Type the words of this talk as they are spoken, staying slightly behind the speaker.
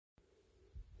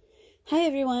Hi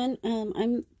everyone,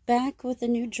 I'm back with a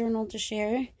new journal to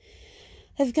share.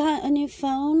 I've got a new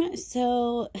phone,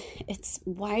 so it's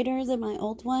wider than my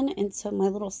old one, and so my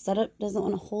little setup doesn't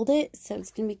want to hold it, so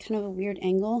it's going to be kind of a weird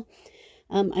angle.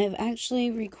 I've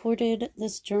actually recorded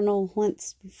this journal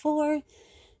once before,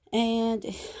 and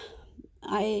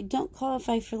I don't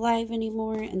qualify for live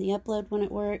anymore, and the upload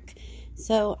wouldn't work,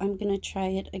 so I'm going to try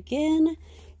it again.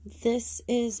 This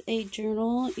is a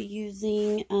journal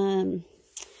using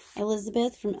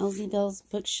Elizabeth from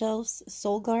Ellsiebellsbookshelf's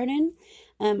Soul Garden.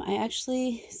 I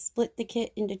actually split the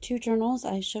kit into two journals.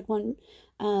 I showed one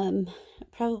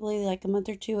probably like a month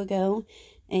or two ago,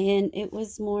 and it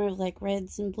was more of like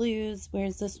reds and blues,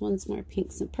 whereas this one's more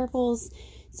pinks and purples.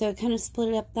 So I kind of split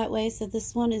it up that way. So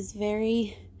this one is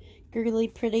very girly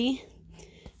pretty.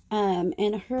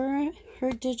 And her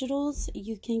digitals,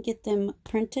 you can get them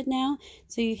printed now,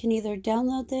 so you can either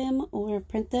download them or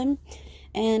print them.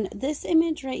 And this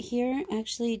image right here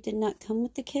actually did not come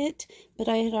with the kit, but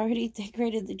I had already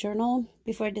decorated the journal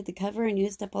before I did the cover and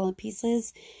used up all the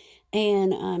pieces,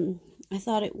 and I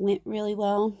thought it went really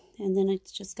well. And then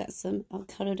it's just got some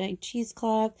avocado dyed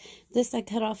cheesecloth. This I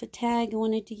cut off a tag I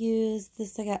wanted to use.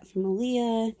 This I got from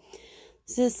Aaliyah.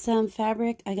 This is some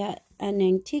fabric I got at an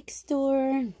antique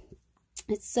store.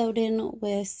 It's sewed in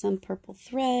with some purple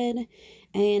thread,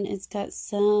 and it's got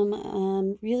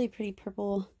some really pretty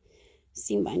purple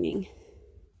seam binding.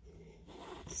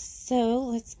 So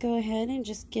let's go ahead and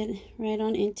just get right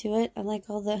on into it. I like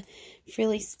all the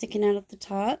frillies sticking out at the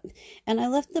top, and I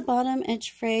left the bottom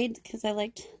edge frayed because I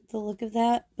liked the look of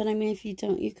that, but I mean, if you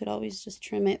don't, you could always just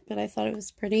trim it, but I thought it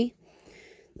was pretty.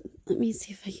 Let me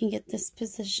see if I can get this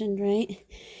positioned right.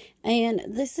 And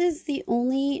this is the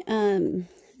only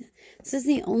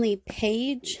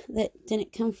page that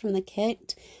didn't come from the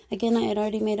kit. Again, I had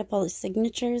already made up all the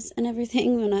signatures and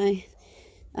everything when I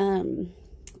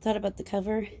thought about the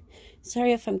cover.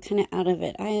 Sorry if I'm kind of out of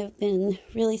it. I have been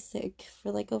really sick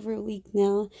for like over a week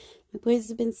now. My boys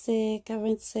have been sick. I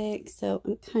went sick, so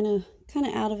I'm kind of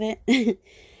out of it.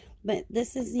 But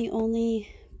this is the only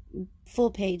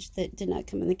full page that did not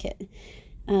come in the kit.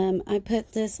 I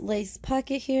put this lace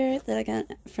pocket here that I got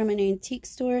from an antique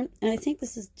store, and I think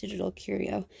this is Digital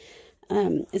Curio.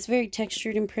 It's very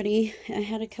textured and pretty. I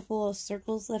had a couple of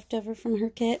circles left over from her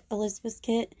kit, Elizabeth's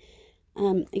kit,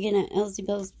 again at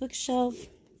Ellsiebellsbookshelf,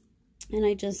 and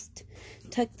I just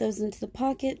tucked those into the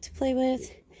pocket to play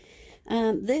with.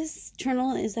 This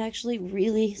journal is actually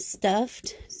really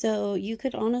stuffed, so you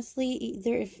could honestly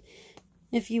either,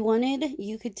 if you wanted,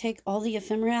 you could take all the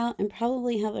ephemera out and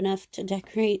probably have enough to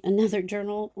decorate another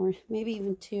journal, or maybe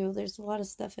even two. There's a lot of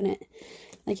stuff in it.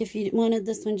 Like if you wanted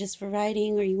this one just for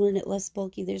writing, or you wanted it less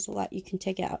bulky, there's a lot you can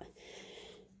take out.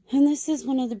 And this is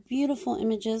one of the beautiful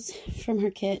images from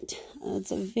her kit.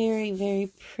 It's a very,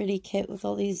 very pretty kit with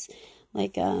all these,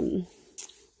 like, I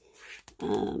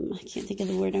can't think of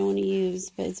the word I want to use,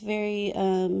 but it's very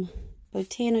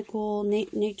botanical,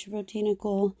 nature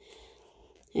botanical.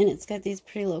 And it's got these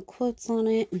pretty little quotes on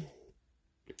it.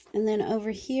 And then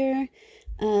over here,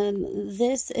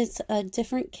 this is a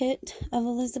different kit of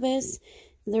Elizabeth's.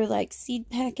 They're like seed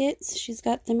packets. She's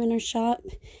got them in her shop,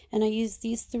 and I use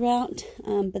these throughout.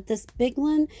 But this big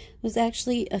one was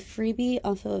actually a freebie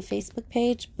off of a Facebook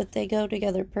page, but they go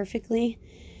together perfectly.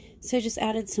 So I just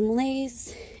added some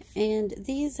lace. And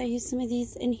these, I used some of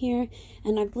these in here,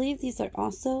 and I believe these are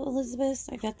also Elizabeth's.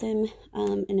 I got them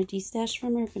in a D-stash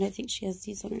from her, but I think she has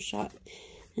these on her shop.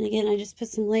 And again, I just put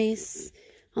some lace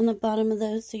on the bottom of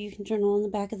those so you can journal on the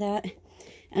back of that.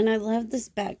 And I love this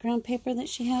background paper that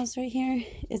she has right here.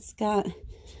 It's got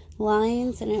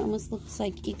lines, and it almost looks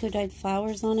like eco-dyed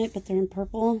flowers on it, but they're in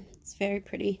purple. It's very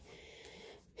pretty.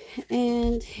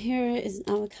 And here is an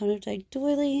avocado dyed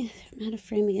doily. I'm out of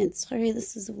frame again. Sorry,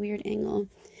 this is a weird angle.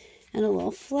 And a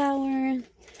little flower.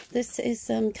 This is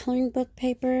some coloring book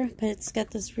paper, but it's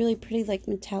got this really pretty like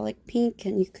metallic pink,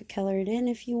 and you could color it in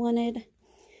if you wanted.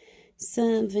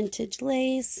 Some vintage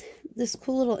lace. This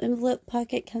cool little envelope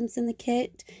pocket comes in the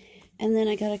kit. And then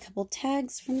I got a couple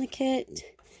tags from the kit.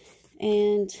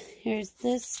 And here's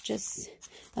this, just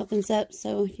opens up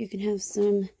so you can have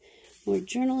some more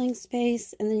journaling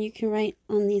space, and then you can write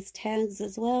on these tags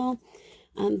as well.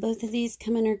 Both of these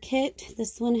come in her kit.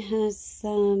 This one has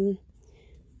some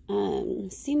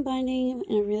seam binding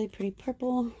in a really pretty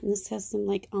purple, and this has some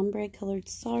like ombre colored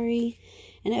sari,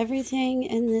 and everything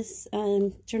in this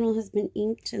journal has been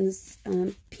inked in this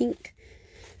pink.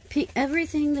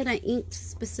 Everything that I inked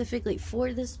specifically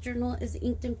for this journal is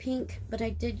inked in pink, but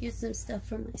I did use some stuff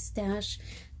from my stash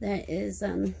that is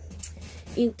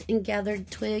inked in gathered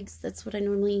twigs. That's what I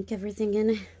normally ink everything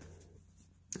in.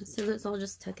 So those all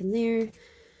just tuck in there.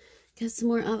 Got some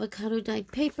more avocado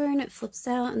dyed paper, and it flips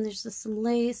out, and there's just some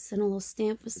lace and a little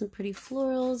stamp with some pretty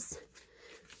florals.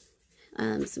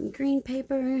 Some green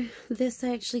paper. This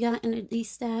I actually got in a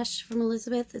D-stash from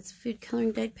Elizabeth. It's food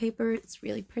coloring dyed paper. It's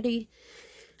really pretty.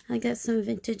 I got some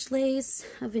vintage lace,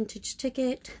 a vintage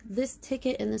ticket. This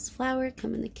ticket and this flower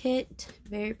come in the kit.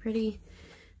 Very pretty.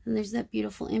 And there's that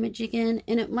beautiful image again.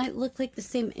 And it might look like the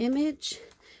same image,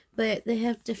 but they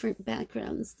have different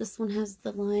backgrounds. This one has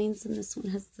the lines and this one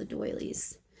has the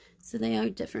doilies. So they are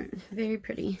different. Very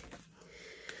pretty.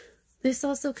 This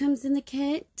also comes in the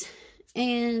kit.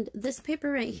 And this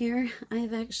paper right here,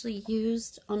 I've actually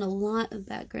used on a lot of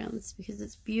backgrounds because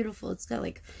it's beautiful. It's got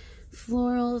like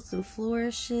florals and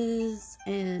flourishes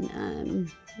and,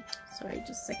 sorry,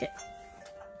 just a second.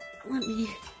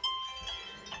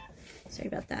 Sorry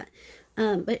about that.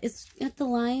 But it's got the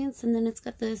lines, and then it's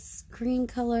got this cream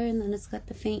color, and then it's got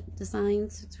the faint design,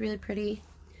 so it's really pretty.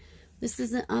 This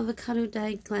is an avocado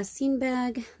dyed glassine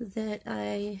bag that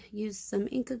I used some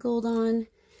Inca Gold on.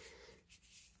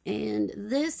 And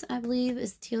this, I believe,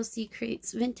 is TLC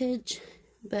Creates Vintage,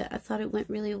 but I thought it went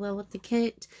really well with the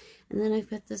kit. And then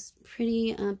I've got this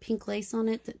pretty pink lace on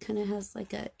it that kind of has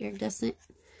like a iridescent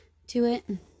to it.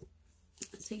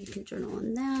 So you can journal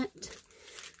on that.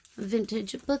 A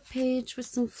vintage book page with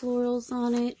some florals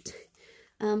on it.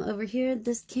 Over here,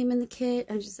 this came in the kit.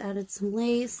 I just added some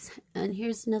lace. And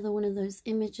here's another one of those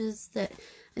images that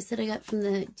I said I got from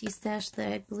the D-stash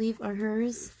that I believe are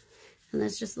hers. And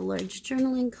that's just a large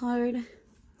journaling card.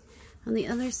 On the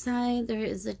other side, there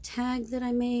is a tag that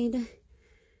I made.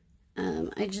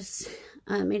 I just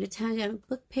made a tag out of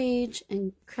book page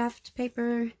and craft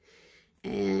paper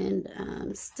and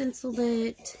stenciled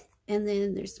it. And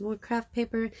then there's more craft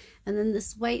paper. And then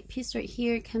this white piece right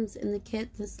here comes in the kit,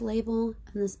 this label.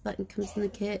 And this button comes in the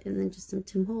kit. And then just some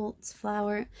Tim Holtz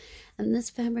flower. And this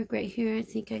fabric right here, I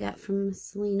think I got from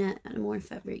Selena at More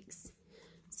Fabrics.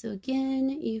 So again,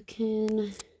 you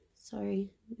can,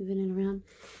 sorry, moving it around,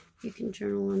 you can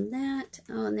journal on that.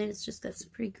 Oh, and then it's just got some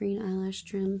pretty green eyelash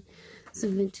trim,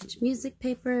 some vintage music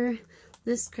paper.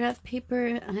 This craft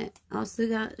paper I also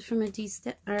got from a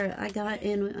I got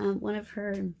in one of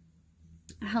her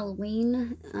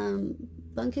Halloween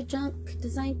Bunka Junk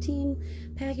design team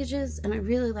packages, and I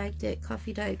really liked it.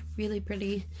 Coffee dyed, really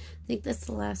pretty. I think that's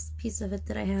the last piece of it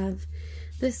that I have.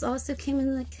 This also came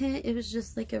in the kit. It was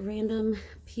just like a random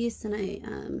piece, and I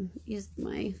used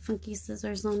my funky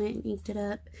scissors on it and inked it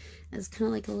up as kind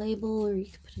of like a label, or you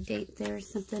could put a date there or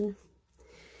something.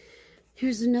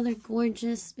 Here's another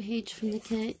gorgeous page from the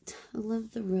kit. I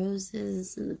love the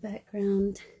roses in the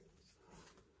background.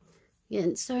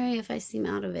 Again, sorry if I seem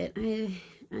out of it.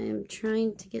 I am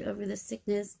trying to get over the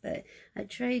sickness, but I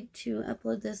tried to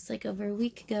upload this like over a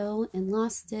week ago and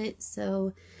lost it,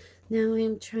 so now I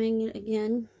am trying it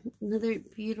again. Another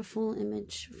beautiful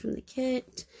image from the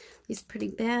kit. These pretty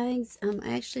bags.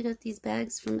 I actually got these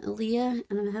bags from Aaliyah,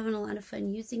 and I'm having a lot of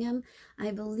fun using them.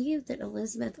 I believe that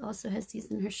Elizabeth also has these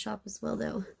in her shop as well,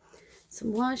 though.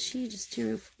 Some washi just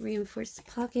to reinforce the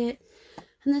pocket.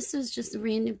 And this was just a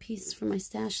random piece from my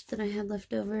stash that I had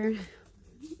left over.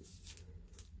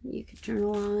 You could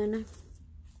journal on.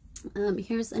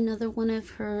 Here's another one of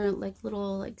her like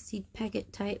little like seed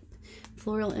packet type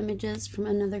floral images from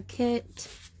another kit.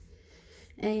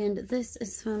 And this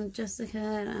is from Jessica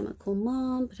and I'm a Cool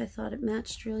Mom, but I thought it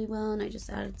matched really well, and I just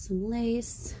added some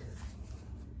lace.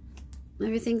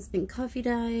 Everything's been coffee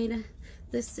dyed.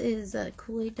 This is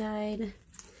Kool-Aid dyed.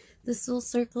 This little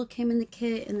circle came in the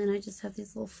kit, and then I just have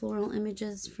these little floral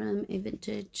images from a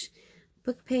vintage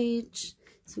book page,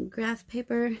 some graph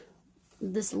paper.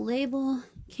 This label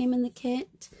came in the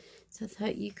kit, so I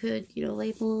thought you could, you know,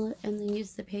 label and then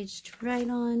use the page to write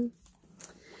on.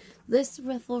 This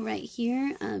ruffle right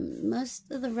here,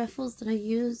 most of the ruffles that I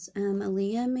use,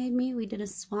 Aaliyah made me. We did a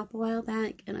swap a while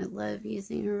back, and I love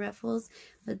using her ruffles.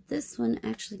 But this one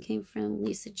actually came from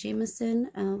Lisa Jameson.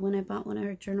 When I bought one of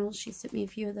her journals, she sent me a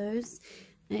few of those,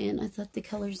 and I thought the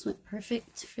colors went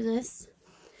perfect for this.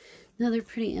 Another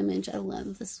pretty image. I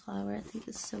love this flower. I think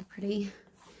it's so pretty.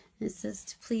 It says,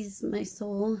 "To please my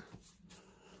soul."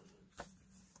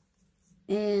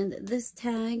 And this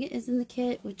tag is in the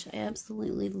kit, which I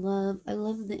absolutely love. I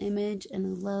love the image and I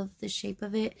love the shape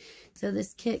of it. So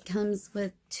this kit comes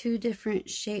with two different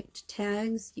shaped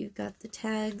tags. You've got the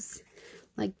tags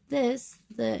like this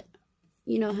that,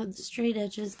 you know, have the straight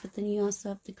edges, but then you also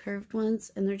have the curved ones,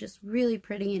 and they're just really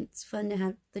pretty, and it's fun to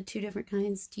have the two different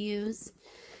kinds to use.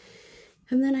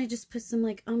 And then I just put some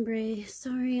like ombre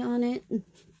sari on it. And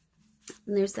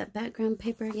there's that background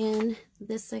paper again.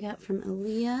 This I got from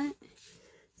Aaliyah.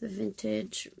 The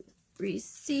vintage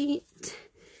receipt.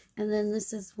 And then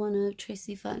this is one of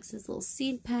Tracy Fox's little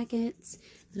seed packets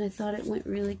that I thought it went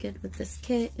really good with this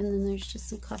kit. And then there's just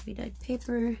some coffee dyed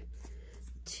paper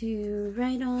to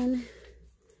write on.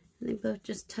 And they both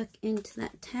just tuck into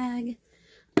that tag.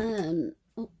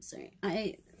 Oh, sorry.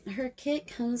 Her kit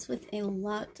comes with a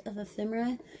lot of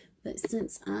ephemera, but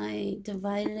since I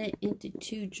divided it into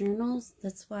 2 journals,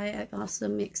 that's why I also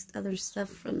mixed other stuff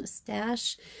from the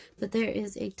stash. But there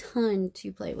is a ton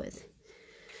to play with.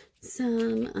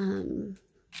 Some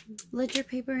ledger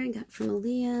paper I got from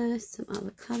Aaliyah, some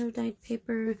avocado dyed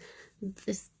paper.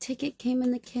 This ticket came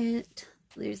in the kit.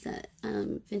 There's that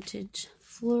vintage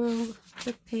floral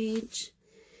book page.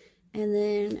 And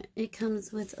then it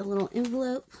comes with a little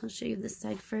envelope. I'll show you this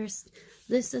side first.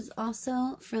 This is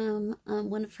also from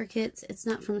one of her kits. It's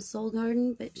not from Soul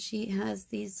Garden, but she has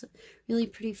these really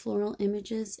pretty floral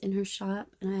images in her shop.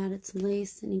 And I added some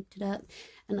lace and inked it up.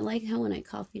 And I like how when I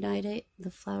coffee dyed it,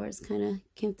 the flowers kind of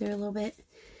came through a little bit.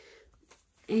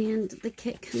 And the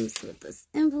kit comes with this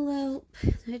envelope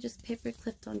that I just paper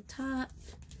clipped on top.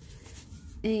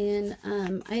 And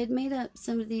I had made up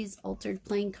some of these altered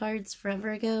playing cards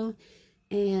forever ago,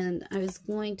 and I was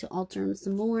going to alter them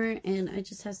some more, and I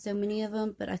just have so many of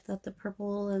them, but I thought the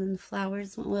purple and the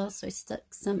flowers went well, so I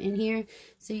stuck some in here.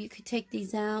 So you could take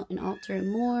these out and alter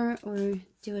them more, or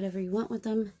do whatever you want with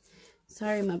them.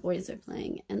 Sorry, my boys are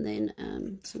playing. And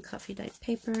then some coffee dyed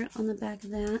paper on the back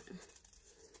of that.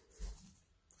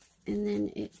 And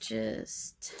then it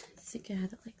just, I think I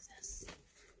had it like this.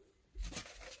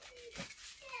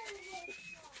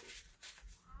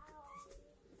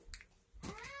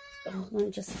 Oh, hold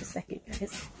on just a second,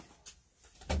 guys.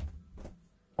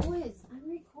 Boys, I'm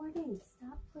recording.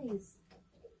 Stop, please.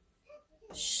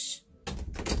 Shh.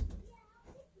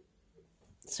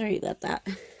 Sorry about that.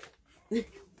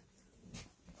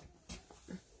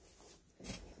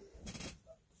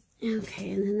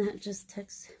 Okay, and then that just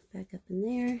tucks back up in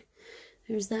there.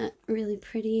 There's that really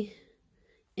pretty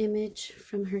image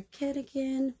from her kit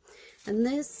again. And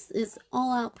this is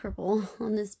all out purple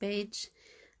on this page.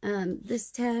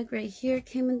 This tag right here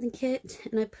came in the kit,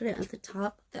 and I put it at the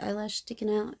top, the eyelash sticking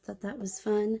out. I thought that was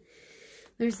fun.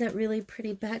 There's that really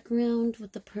pretty background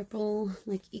with the purple,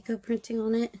 like, eco printing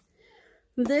on it.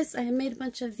 This, I made a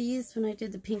bunch of these when I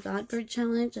did the Pink Oddbird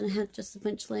Challenge, and I had just a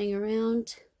bunch laying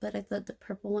around, but I thought the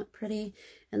purple went pretty.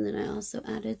 And then I also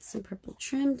added some purple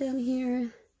trim down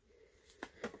here.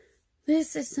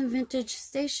 This is some vintage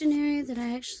stationery that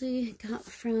I actually got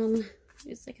from,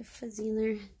 there's like a fuzzy in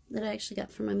there, that I actually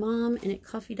got from my mom, and it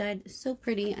coffee dyed so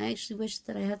pretty. I actually wish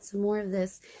that I had some more of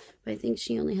this, but I think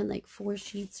she only had like 4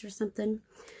 sheets or something.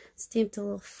 Stamped a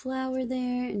little flower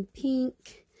there in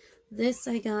pink. This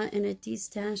I got in a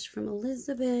D-stash from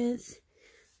Elizabeth.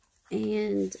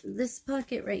 And this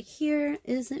pocket right here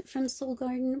isn't from Soul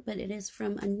Garden, but it is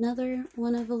from another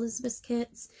one of Elizabeth's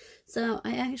kits. So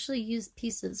I actually used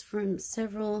pieces from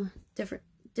several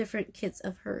different kits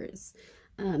of hers.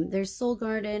 There's Soul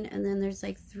Garden, and then there's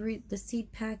like 3, the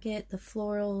seed packet, the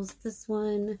florals, this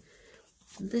one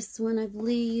I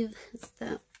believe, it's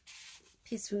that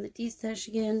piece from the D-stash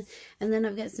again, and then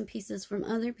I've got some pieces from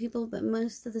other people, but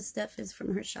most of the stuff is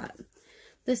from her shop.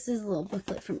 This is a little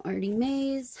booklet from Artie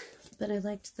Mays, but I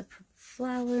liked the purple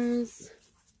flowers.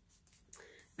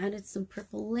 Added some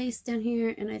purple lace down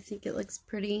here, and I think it looks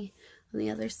pretty on the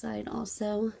other side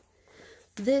also.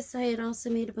 This, I had also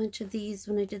made a bunch of these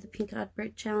when I did the Pink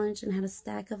Oddbird Challenge and had a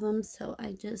stack of them, so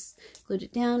I just glued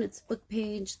it down. It's a book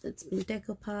page that's been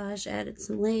decoupage, added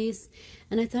some lace,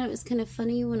 and I thought it was kind of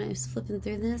funny when I was flipping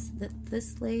through this, that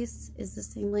this lace is the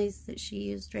same lace that she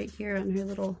used right here on her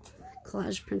little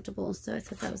collage printable, so I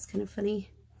thought that was kind of funny.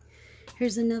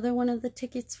 Here's another one of the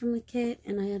tickets from the kit,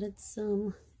 and I added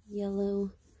some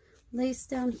yellow lace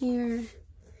down here.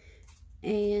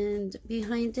 And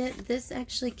behind it, this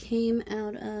actually came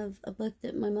out of a book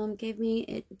that my mom gave me.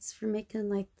 It's for making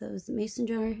like those mason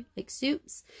jar like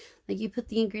soups. Like you put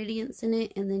the ingredients in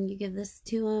it and then you give this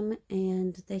to them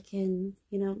and they can,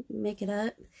 you know, make it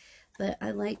up. But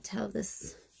I liked how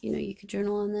this, you know, you could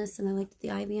journal on this, and I liked the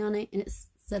ivy on it, and it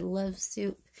said love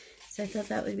soup. So I thought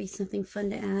that would be something fun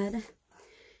to add.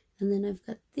 And then I've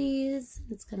got these.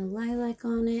 It's got a lilac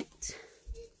on it.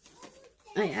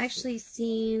 I actually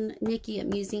seen Nikki at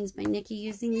Musings by Nikki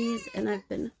using these, and I've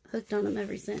been hooked on them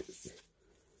ever since.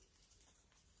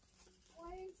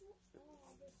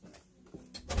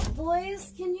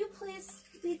 Boys, can you please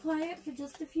be quiet for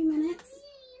just a few minutes?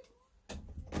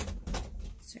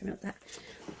 Sorry about that.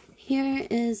 Here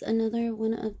is another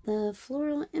one of the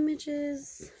floral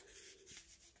images.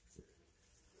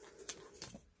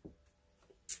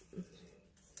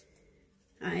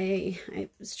 I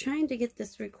was trying to get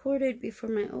this recorded before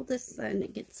my oldest son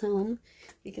gets home,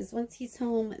 because once he's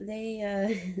home,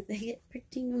 they they get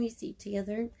pretty noisy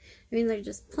together. I mean, they're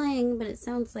just playing, but it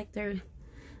sounds like they're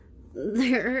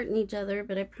hurting each other,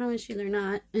 but I promise you they're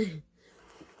not. An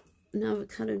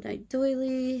avocado dyed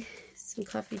doily, some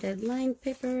coffee dyed line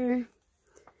paper,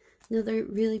 another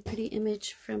really pretty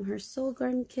image from her Soul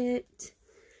Garden kit.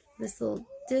 This little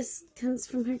disc comes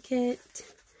from her kit.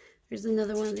 There's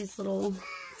another one of these little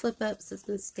flip-ups that's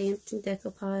been stamped and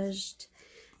decoupaged.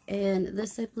 And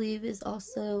this, I believe, is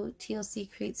also TLC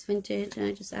Creates Vintage, and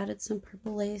I just added some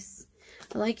purple lace.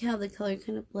 I like how the color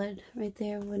kind of bled right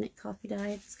there when it coffee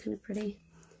dyed. It's kind of pretty.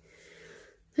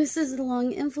 This is a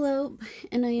long envelope,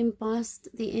 and I embossed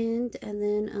the end and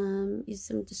then used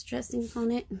some distress ink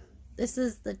on it. This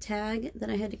is the tag that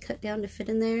I had to cut down to fit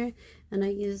in there, and I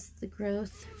used the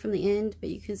growth from the end, but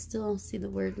you can still see the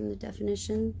word in the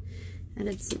definition.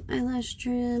 Added some eyelash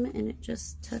trim, and it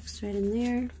just tucks right in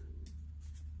there.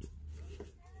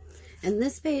 And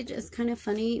this page is kind of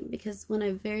funny because when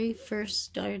I very first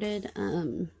started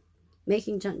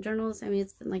making junk journals, I mean,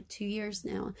 it's been like 2 years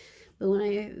now, but when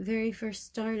I very first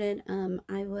started,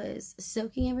 I was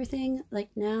soaking everything. Like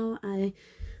now I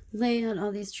lay out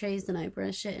all these trays and I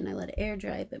brush it and I let it air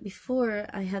dry, but before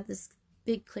I had this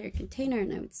big clear container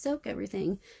and I would soak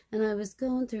everything, and I was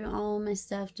going through all my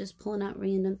stuff, just pulling out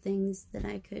random things that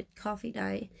I could coffee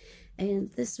dye.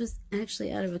 And this was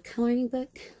actually out of a coloring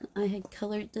book. I had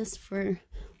colored this for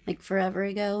like forever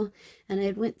ago, and I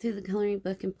had went through the coloring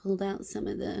book and pulled out some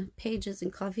of the pages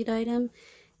and coffee dyed them,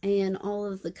 and all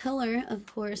of the color, of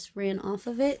course, ran off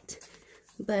of it.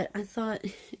 But I thought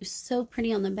it was so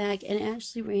pretty on the back, and it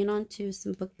actually ran onto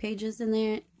some book pages in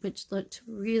there, which looked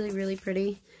really, really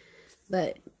pretty.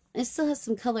 But it still has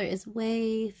some color. It's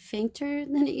way fainter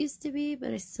than it used to be,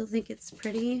 but I still think it's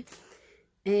pretty.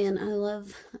 And I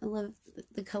love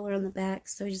the color on the back,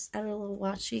 so I just added a little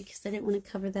washi because I didn't want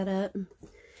to cover that up.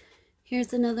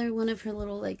 Here's another one of her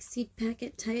little like seed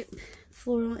packet type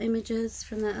floral images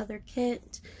from that other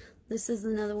kit. This is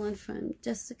another one from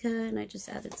Jessica, and I just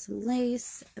added some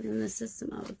lace. And then this is some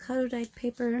avocado dyed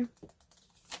paper.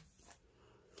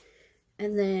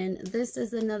 And then this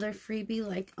is another freebie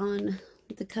like on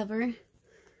the cover,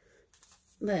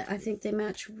 but I think they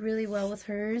match really well with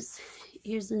hers.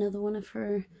 Here's another one of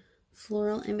her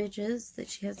floral images that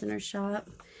she has in her shop.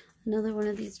 Another one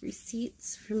of these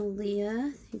receipts from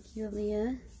Aaliyah. Thank you,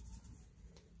 Aaliyah.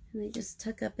 And they just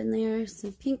tuck up in there.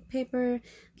 Some pink paper.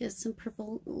 Get some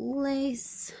purple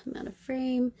lace. I'm out of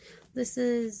frame. This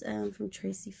is from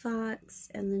Tracy Fox.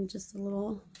 And then just a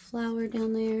little flower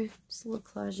down there. Just a little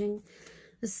collaging.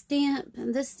 The stamp.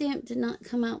 And this stamp did not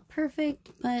come out perfect,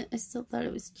 but I still thought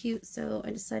it was cute, so I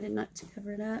decided not to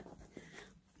cover it up.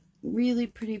 Really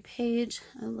pretty page.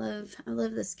 I love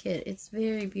this kit. It's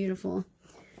very beautiful.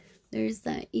 There's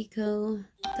that eco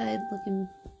dyed looking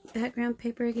background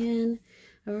paper again.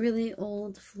 A really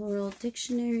old floral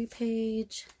dictionary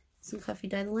page. Some coffee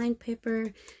dyed line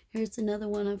paper. Here's another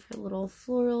one of her little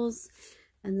florals.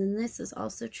 And then this is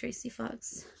also Tracy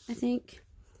Fox, I think.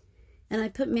 And I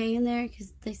put May in there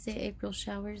because they say April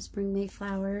showers bring May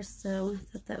flowers, so I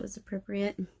thought that was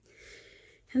appropriate.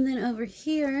 And then over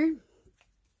here,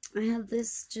 I have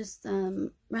this just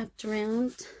wrapped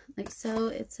around like so.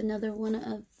 It's another one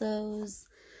of those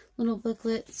little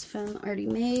booklets from Artie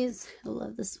Mays. I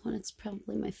love this one. It's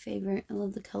probably my favorite. I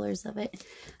love the colors of it.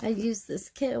 I used this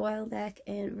kit a while back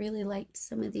and really liked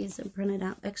some of these and printed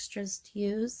out extras to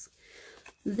use.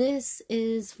 This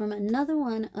is from another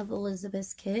one of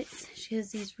Elizabeth's kits. She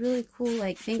has these really cool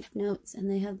like banknotes,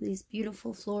 and they have these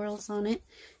beautiful florals on it.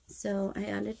 So I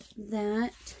added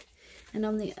that. And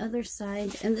on the other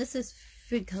side, and this is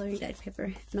food coloring dyed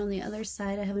paper, and on the other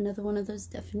side I have another one of those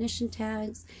definition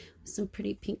tags with some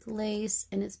pretty pink lace,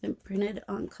 and it's been printed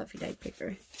on coffee dyed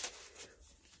paper.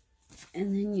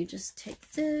 And then you just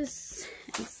take this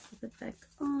and slip it back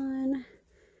on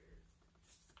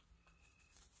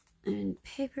and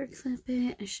paper clip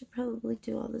it. I should probably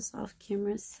do all this off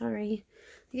camera, sorry.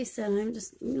 Like I said, I'm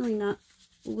just really not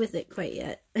with it quite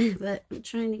yet, but I'm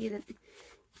trying to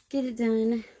get it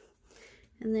done.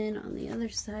 And then on the other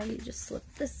side, you just slip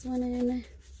this one in.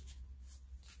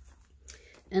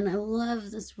 And I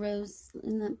love this rose.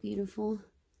 Isn't that beautiful?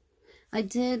 I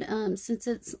did, since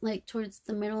it's like towards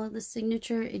the middle of the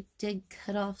signature, it did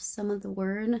cut off some of the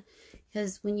word.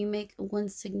 Because when you make one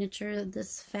signature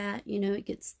this fat, you know, it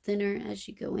gets thinner as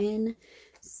you go in.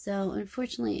 So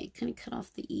unfortunately, it kind of cut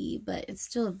off the E, but it's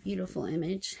still a beautiful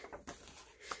image.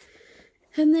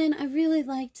 And then I really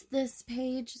liked this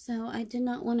page, so I did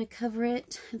not want to cover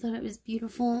it. I thought it was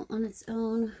beautiful on its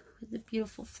own with the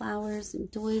beautiful flowers and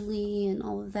doily and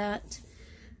all of that.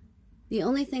 The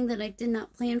only thing that I did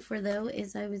not plan for though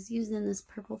is I was using this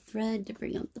purple thread to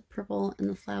bring up the purple and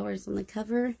the flowers on the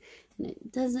cover, and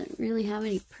it doesn't really have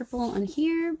any purple on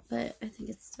here, but I think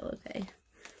it's still okay.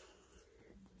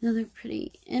 Another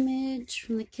pretty image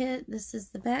from the kit. This is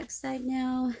the back side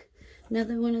now.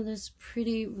 Another one of those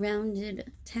pretty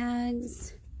rounded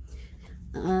tags.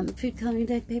 Food coloring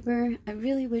tag paper. I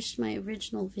really wish my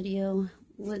original video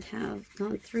would have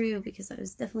gone through because I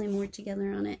was definitely more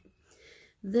together on it.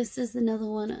 This is another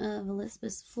one of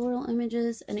Elizabeth's floral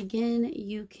images, and again,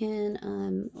 you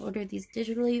can order these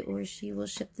digitally or she will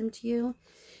ship them to you.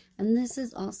 And this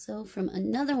is also from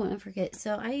another one of her kits.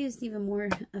 So I used even more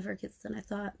of her kits than I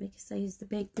thought, because I used the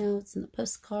banknotes and the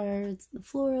postcards, and the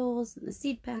florals, and the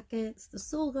seed packets, the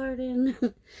soul garden.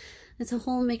 It's a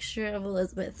whole mixture of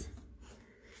Elizabeth.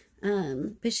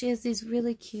 But she has these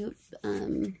really cute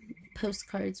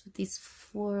postcards with these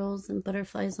florals and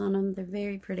butterflies on them. They're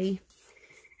very pretty.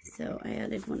 So I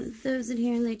added one of those in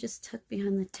here, and they just tuck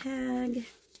behind the tag.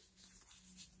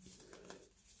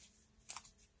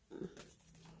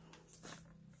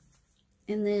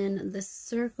 And then the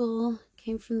circle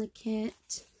came from the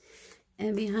kit,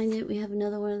 and behind it we have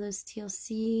another one of those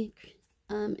TLC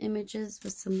images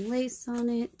with some lace on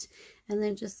it, and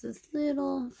then just this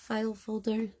little file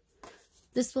folder.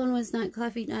 This one was not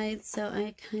coffee dyed, so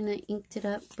I kind of inked it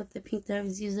up with the pink that I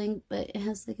was using, but it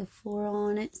has like a floral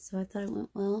on it, so I thought it went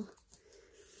well.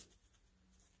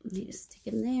 You just stick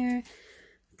in there.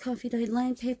 Coffee dyed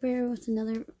line paper with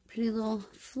another pretty little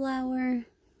flower.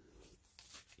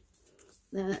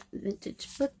 That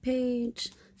vintage book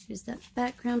page. There's that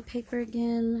background paper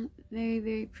again. Very,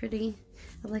 very pretty.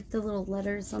 I like the little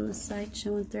letters on the side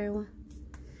showing through.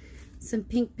 Some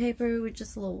pink paper with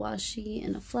just a little washi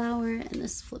and a flower, and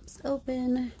this flips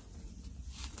open.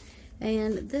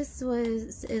 And this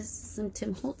is some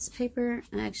Tim Holtz paper.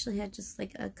 I actually had just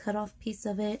like a cut off piece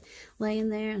of it laying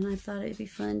there, and I thought it'd be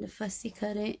fun to fussy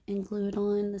cut it and glue it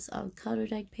on this avocado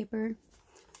dyed paper.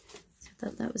 So I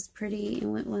thought that was pretty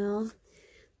and went well.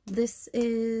 This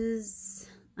is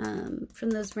from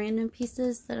those random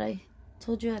pieces that I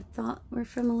told you I thought were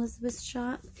from Elizabeth's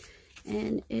shop.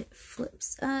 And it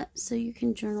flips up, so you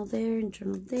can journal there and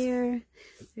journal there.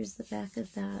 There's the back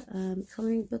of that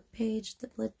coloring book page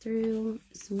that bled through.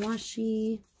 Some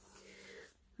washi.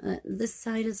 This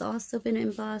side has also been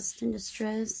embossed and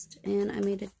distressed, and I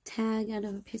made a tag out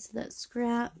of a piece of that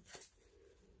scrap.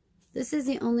 This is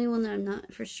the only one that I'm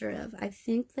not for sure of. I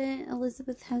think that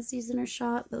Elizabeth has these in her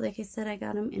shop, but like I said, I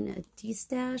got them in a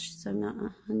D-stash, so I'm not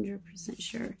 100%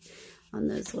 sure on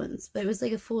those ones. But it was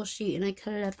like a full sheet, and I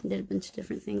cut it up and did a bunch of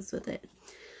different things with it.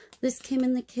 This came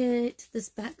in the kit. This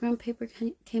background paper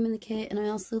came in the kit, and I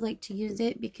also like to use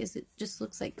it because it just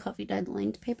looks like coffee dyed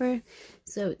lined paper.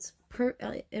 So it's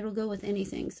it'll go with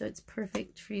anything, so it's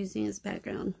perfect for using as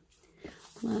background.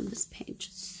 Love this page.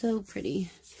 It's so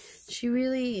pretty. She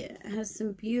really has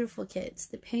some beautiful kits.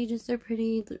 The pages are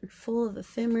pretty. They're full of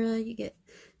ephemera. You get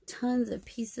tons of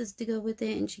pieces to go with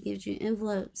it, and she gives you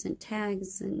envelopes and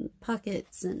tags and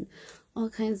pockets and all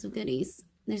kinds of goodies.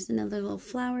 There's another little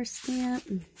flower stamp,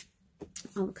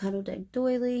 avocado dyed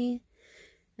doily,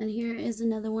 and here is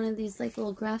another one of these like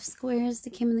little graph squares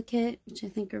that came in the kit, which I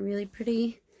think are really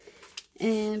pretty.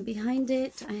 And behind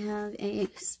it I have a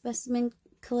specimen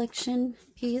collection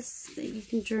piece that you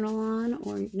can journal on,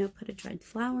 or put a dried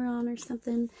flower on or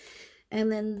something. And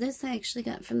then this I actually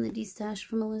got from the D-stash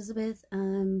from Elizabeth.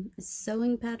 A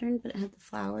sewing pattern, but it had the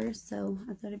flowers, so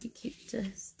I thought it'd be cute to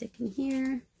stick in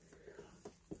here.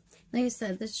 Like I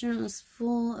said, this journal is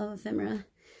full of ephemera.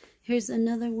 Here's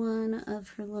another one of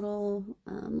her little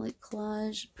like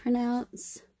collage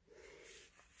printouts.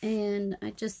 And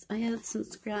I have some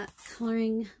scrap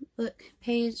coloring book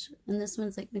page, and this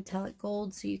one's like metallic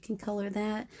gold, so you can color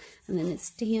that. And then it's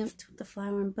stamped with the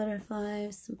flower and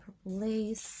butterflies, some purple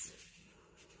lace.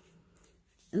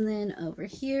 And then over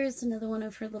here is another one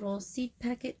of her little seed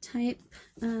packet type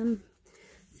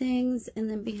things. And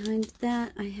then behind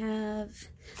that I have,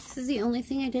 this is the only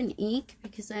thing I didn't ink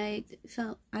because I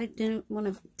felt I didn't want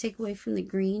to take away from the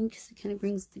green, because it kind of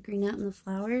brings the green out in the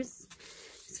flowers.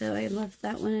 So I left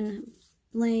that one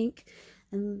blank.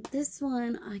 And this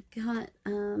one I got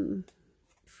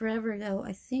forever ago.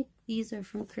 I think these are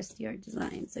from Christie Art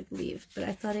Designs, I believe, but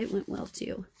I thought it went well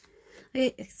too.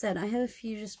 Like I said, I have a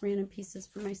few just random pieces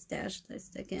from my stash that I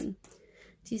stuck in.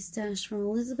 D-stash from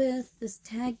Elizabeth. This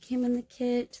tag came in the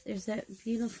kit. There's that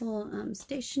beautiful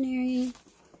stationery.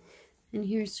 And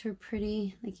here's her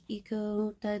pretty, like,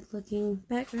 eco dyed looking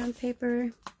background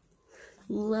paper.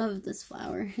 Love this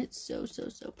flower. It's so, so,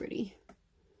 so pretty.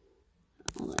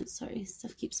 hold on, sorry,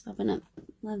 stuff keeps popping up.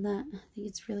 Love that. I think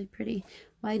it's really pretty.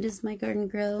 Why does my garden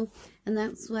grow? And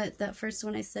that's what that first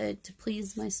one I said, to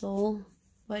please my soul.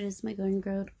 Why does my garden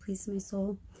grow? To please my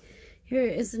soul. Here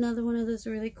is another one of those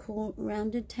really cool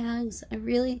rounded tags.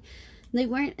 They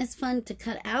weren't as fun to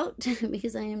cut out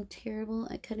because I am terrible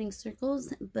at cutting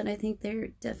circles, but I think they're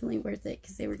definitely worth it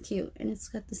because they were cute. And it's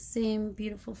got the same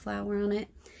beautiful flower on it.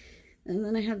 And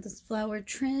then I have this flower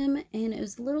trim, and it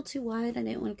was a little too wide. I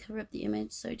didn't want to cover up the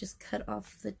image, so I just cut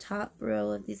off the top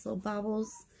row of these little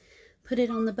baubles, put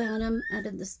it on the bottom,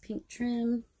 added this pink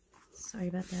trim. Sorry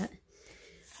about that.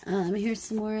 Here's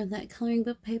some more of that coloring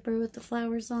book paper with the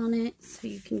flowers on it, so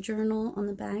you can journal on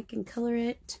the back and color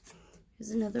it. Here's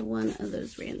another one of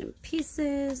those random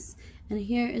pieces. And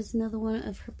here is another one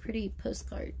of her pretty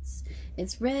postcards.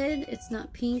 It's red, it's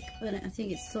not pink, but I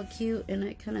think it's still cute, and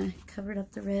I kind of covered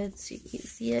up the red so you can't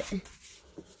see it.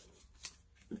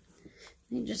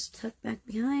 They just tuck back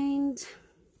behind.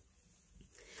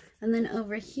 And then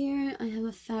over here, I have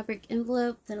a fabric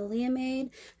envelope that Aaliyah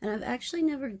made, and I've actually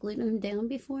never glued them down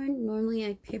before. Normally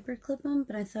I paper clip them,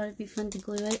 but I thought it'd be fun to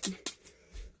glue it.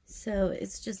 So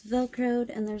it's just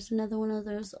Velcroed, and there's another one of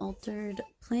those altered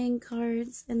playing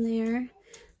cards in there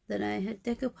that I had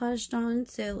decoupaged on.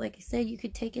 So like I said, you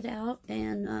could take it out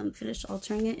and finish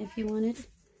altering it if you wanted.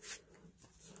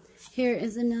 Here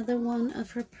is another one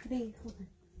of her pretty... Hold on.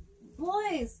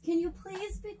 Boys, can you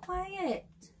please be quiet?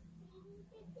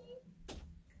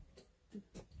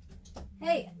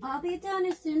 Hey, I'll be done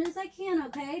as soon as I can,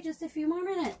 okay? Just a few more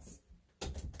minutes.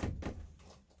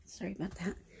 Sorry about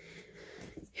that.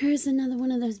 Here's another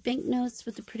one of those banknotes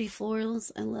with the pretty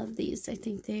florals. I love these. I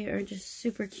think they are just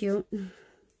super cute.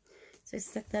 So I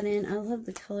stuck that in. I love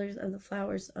the colors of the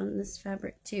flowers on this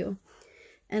fabric too.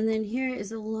 And then here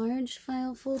is a large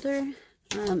file folder.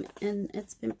 And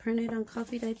it's been printed on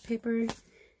coffee dyed paper.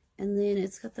 And then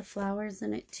it's got the flowers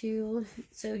in it too.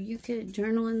 So you could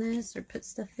journal in this or put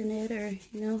stuff in it, or,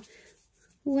 you know,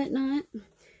 whatnot.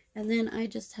 And then I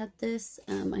just had this.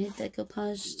 I had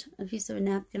decoupaged a piece of a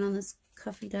napkin on this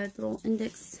coffee dyed little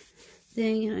index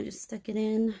thing, and I just stuck it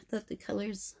in. I thought the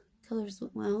colors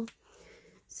went well.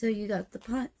 So you got the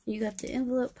pot, you got the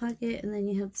envelope pocket, and then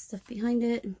you have the stuff behind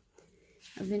it.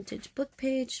 A vintage book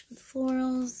page with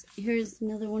florals. Here's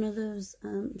another one of those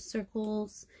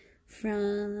circles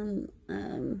from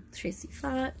Tracy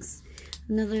Fox.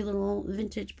 Another little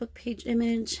vintage book page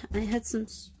image. I had some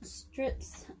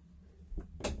strips.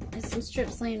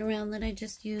 Laying around that I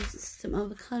just used some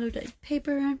avocado dyed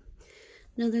paper.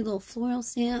 Another little floral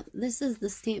stamp. This is the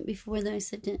stamp before that I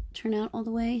said didn't turn out all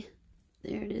the way.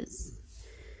 There it is.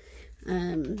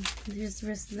 There's the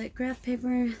rest of that graph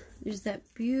paper. There's that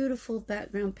beautiful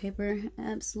background paper. I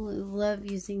absolutely love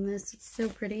using this. It's so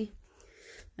pretty.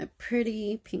 A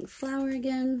pretty pink flower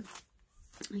again.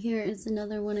 Here is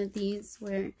another one of these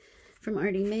from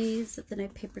Artie Mays that I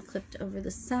paper clipped over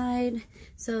the side.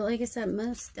 So like I said,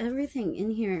 most everything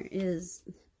in here is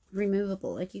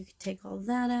removable. Like you could take all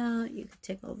that out, you could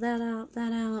take all that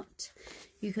out,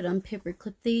 you could unpaper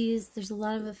clip these. There's a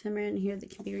lot of ephemera in here that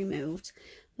can be removed.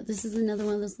 But this is another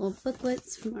one of those little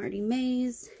booklets from Artie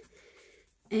Mays.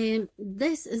 And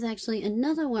this is actually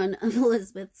another one of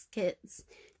Elizabeth's kits.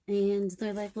 And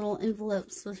they're like little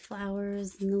envelopes with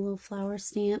flowers and the little flower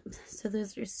stamp. So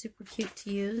those are super cute to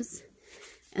use.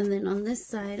 And then on this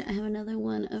side, I have another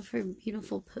one of her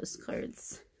beautiful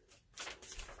postcards.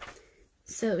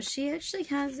 So she actually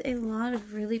has a lot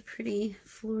of really pretty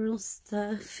floral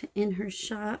stuff in her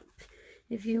shop.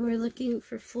 If you were looking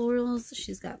for florals,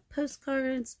 she's got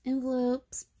postcards,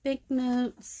 envelopes,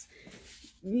 banknotes,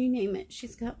 you name it.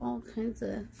 She's got all kinds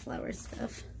of flower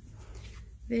stuff.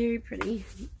 Very pretty.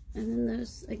 And then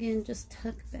those, again, just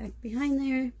tuck back behind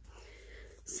there.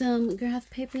 Some graph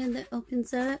paper that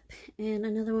opens up. And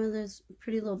another one of those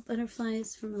pretty little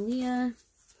butterflies from Aaliyah.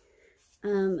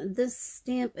 This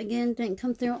stamp, again, didn't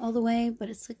come through all the way, but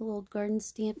it's like a little garden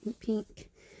stamp in pink.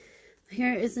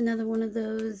 Here is another one of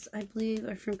those, I believe,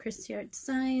 are from Christy Art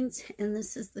Designs. And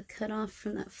this is the cutoff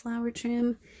from that flower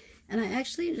trim. And I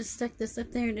actually just stuck this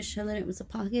up there to show that it was a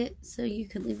pocket, so you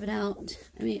could leave it out.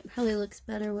 I mean, it probably looks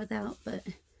better without, but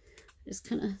I just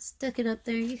kind of stuck it up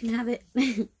there. You can have it.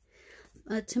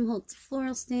 Tim Holtz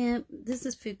floral stamp. This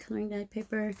is food coloring dyed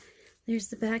paper. There's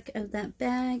the back of that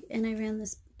bag, and I ran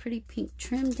this pretty pink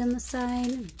trim down the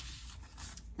side.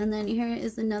 And then here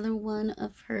is another one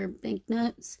of her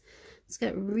banknotes. It's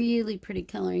got really pretty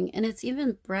coloring, and it's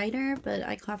even brighter, but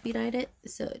I coffee dyed it,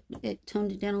 so it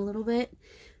toned it down a little bit.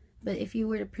 But if you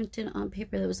were to print it on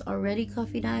paper that was already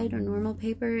coffee dyed or normal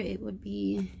paper, it would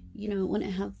be, you know, it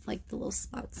wouldn't have like the little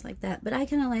spots like that. But I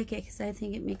kind of like it because I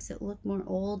think it makes it look more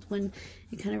old when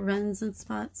it kind of runs in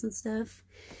spots and stuff.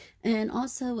 And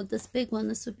also with this big one,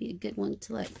 this would be a good one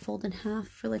to like fold in half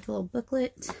for like a little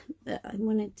booklet. But I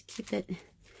wanted to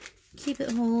keep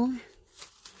it whole.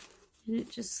 And it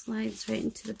just slides right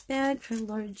into the bag for a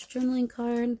large journaling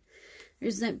card.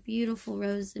 There's that beautiful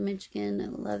rose image again. I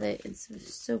love it. It's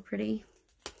so pretty.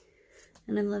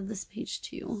 And I love this page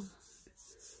too.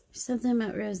 There's something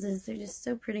about roses. They're just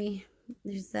so pretty.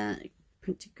 There's that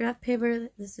printed graph paper.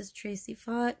 This is Tracy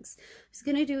Fox. I was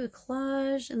going to do a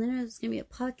collage, and then it was going to be a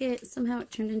pocket. Somehow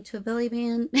it turned into a belly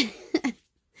band.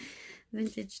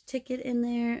 Vintage ticket in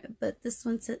there. But this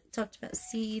one talked about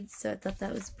seeds, so I thought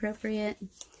that was appropriate.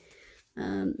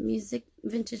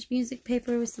 Vintage music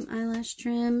paper with some eyelash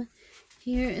trim.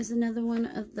 Here is another one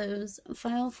of those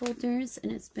file folders,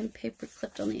 and it's been paper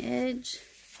clipped on the edge.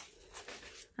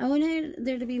 I wanted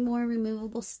there to be more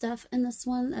removable stuff in this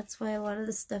one. That's why a lot of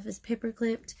the stuff is paper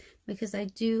clipped, because I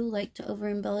do like to over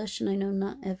embellish, and I know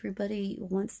not everybody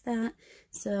wants that.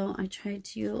 So I tried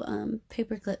to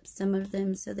paper clip some of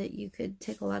them so that you could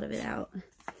take a lot of it out.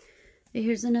 But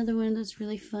here's another one of those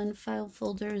really fun file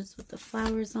folders with the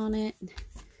flowers on it.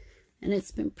 And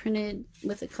it's been printed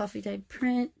with a coffee dyed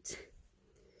print.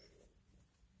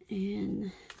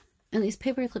 And these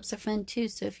paper clips are fun too,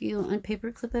 so if you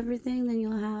unpaper clip everything, then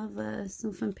you'll have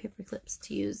some fun paper clips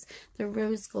to use. They're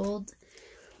rose gold.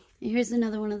 And here's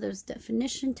another one of those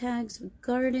definition tags with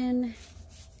garden.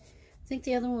 I think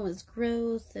the other one was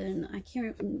growth, and I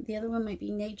can't remember, the other one might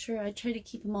be nature. I try to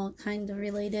keep them all kind of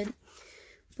related.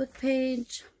 Book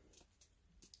page.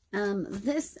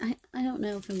 This, I don't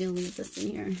know if I'm going to leave this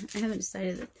in here. I haven't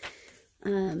decided.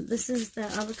 This is the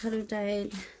avocado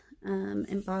dyed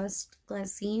embossed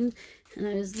glassine, and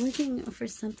I was looking for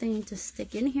something to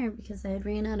stick in here because I had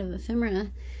ran out of ephemera,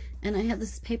 and I had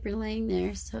this paper laying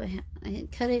there, so I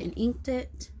had cut it and inked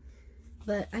it.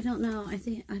 But I don't know,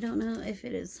 I don't know if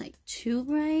it is like too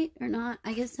bright or not.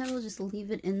 I guess I will just leave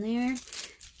it in there,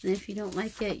 and if you don't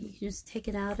like it, you can just take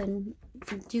it out and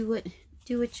do what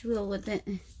you will with it.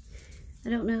 I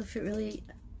don't know if it really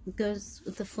goes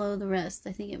with the flow of the rest.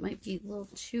 I think it might be a little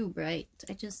too bright.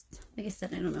 I just, like I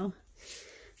said, I don't know.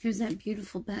 Here's that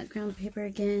beautiful background paper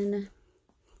again.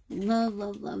 Love,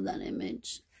 love, love that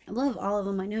image. I love all of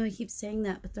them. I know I keep saying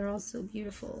that, but they're all so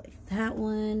beautiful. Like that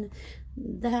one,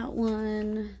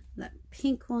 that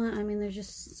pink one. I mean, they're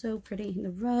just so pretty.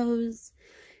 The rose.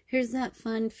 Here's that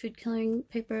fun food coloring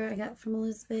paper I got from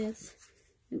Elizabeth.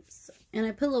 Oops. And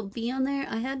I put a little bee on there.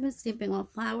 I had been stamping all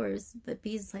flowers, but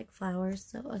bees like flowers,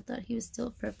 so I thought he was still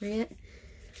appropriate.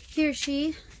 Here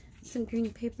she, some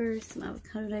green paper, some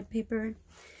avocado dyed paper.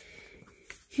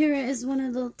 Here is one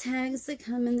of the little tags that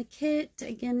come in the kit,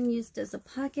 again used as a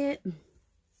pocket.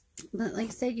 But like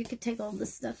I said, you could take all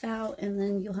this stuff out, and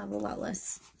then you'll have a lot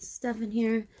less stuff in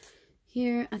here.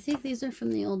 Here, I think these are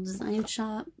from the old design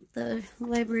shop, the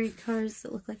library cards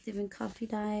that look like they've been coffee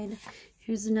dyed.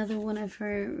 Here's another one of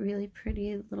her really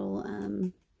pretty little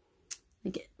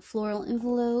like floral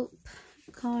envelope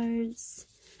cards.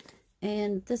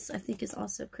 And this I think is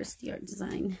also Christy Art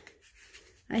Design.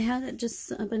 I had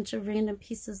just a bunch of random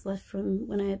pieces left from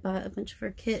when I had bought a bunch of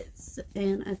her kits,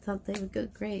 and I thought they would go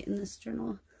great in this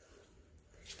journal.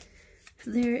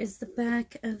 There is the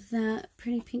back of that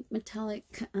pretty pink metallic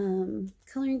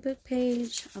coloring book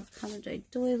page, avocado dyed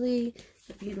doily,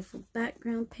 the beautiful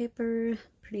background paper,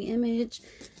 pretty image,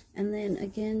 and then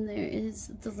again there is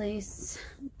the lace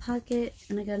pocket,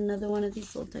 and I got another one of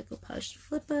these little decoupage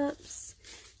flip-ups,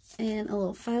 and a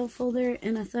little file folder,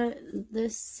 and I thought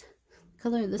this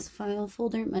color of this file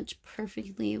folder matched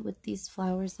perfectly with these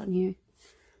flowers on here.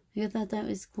 I thought that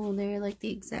was cool. They're like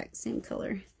the exact same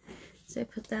color. So I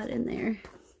put that in there.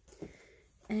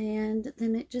 And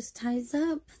then it just ties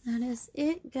up. That is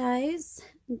it, guys.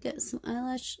 Got some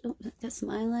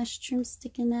eyelash trim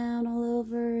sticking out all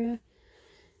over.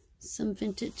 Some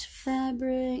vintage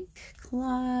fabric,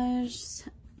 collage.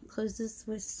 Close this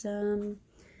with some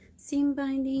seam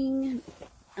binding.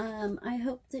 I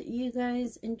hope that you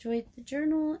guys enjoyed the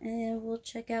journal, and we'll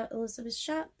check out Elizabeth's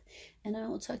shop, and I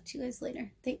will talk to you guys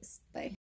later. Thanks. Bye.